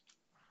everything.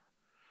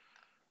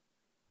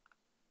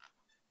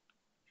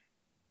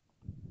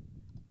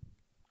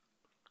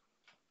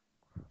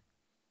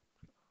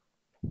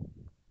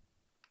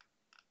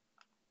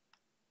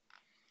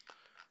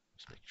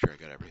 Just make sure I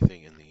got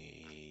everything in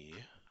the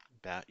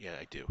bat. Yeah,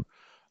 I do.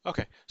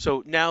 Okay,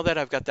 so now that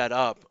I've got that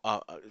up,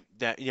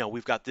 that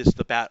we've got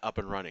the bat up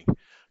and running.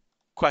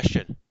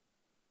 Question?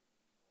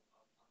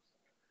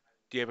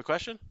 Do you have a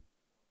question?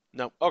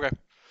 No. Okay.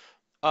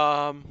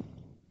 Um,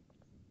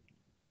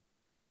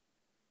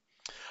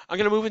 I'm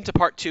gonna move into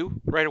part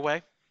 2 right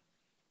away.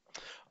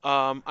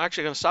 I'm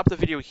actually gonna stop the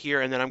video here,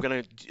 and then I'm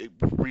gonna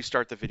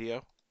restart the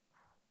video.